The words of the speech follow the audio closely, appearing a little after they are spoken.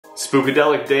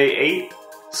Spookydelic Day 8,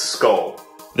 Skull.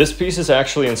 This piece is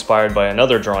actually inspired by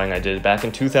another drawing I did back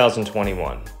in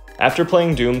 2021. After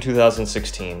playing Doom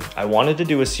 2016, I wanted to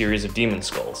do a series of demon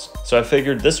skulls, so I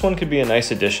figured this one could be a nice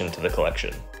addition to the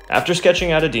collection. After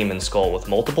sketching out a demon skull with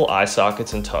multiple eye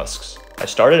sockets and tusks, I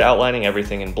started outlining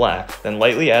everything in black, then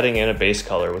lightly adding in a base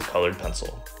color with colored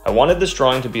pencil. I wanted this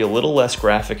drawing to be a little less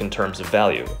graphic in terms of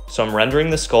value, so I'm rendering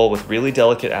the skull with really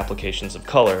delicate applications of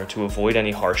color to avoid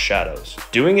any harsh shadows.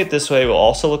 Doing it this way will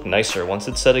also look nicer once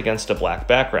it's set against a black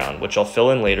background, which I'll fill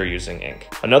in later using ink.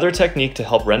 Another technique to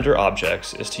help render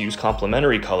objects is to use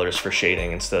complementary colors for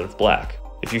shading instead of black.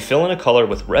 If you fill in a color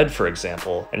with red, for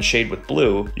example, and shade with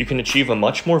blue, you can achieve a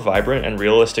much more vibrant and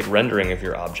realistic rendering of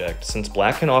your object, since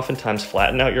black can oftentimes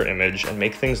flatten out your image and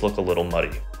make things look a little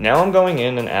muddy. Now I'm going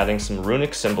in and adding some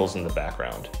runic symbols in the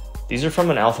background. These are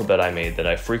from an alphabet I made that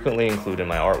I frequently include in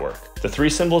my artwork. The 3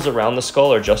 symbols around the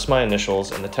skull are just my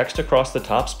initials, and the text across the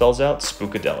top spells out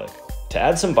Spookydelic. To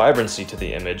add some vibrancy to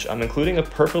the image, I'm including a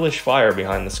purplish fire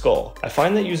behind the skull. I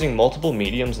find that using multiple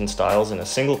mediums and styles in a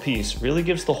single piece really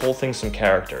gives the whole thing some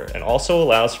character, and also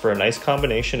allows for a nice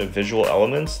combination of visual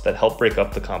elements that help break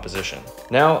up the composition.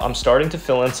 Now, I'm starting to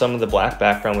fill in some of the black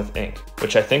background with ink,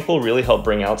 which I think will really help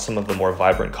bring out some of the more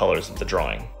vibrant colors of the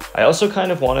drawing. I also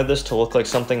kind of wanted this to look like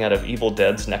something out of Evil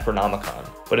Dead's Necronomicon,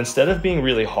 but instead of being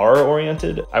really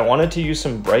horror-oriented, I wanted to use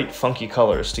some bright, funky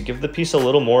colors to give the piece a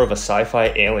little more of a sci-fi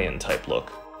alien type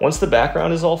look. Once the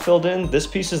background is all filled in, this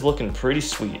piece is looking pretty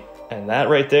sweet, and that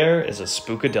right there is a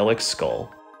Spookydelic skull.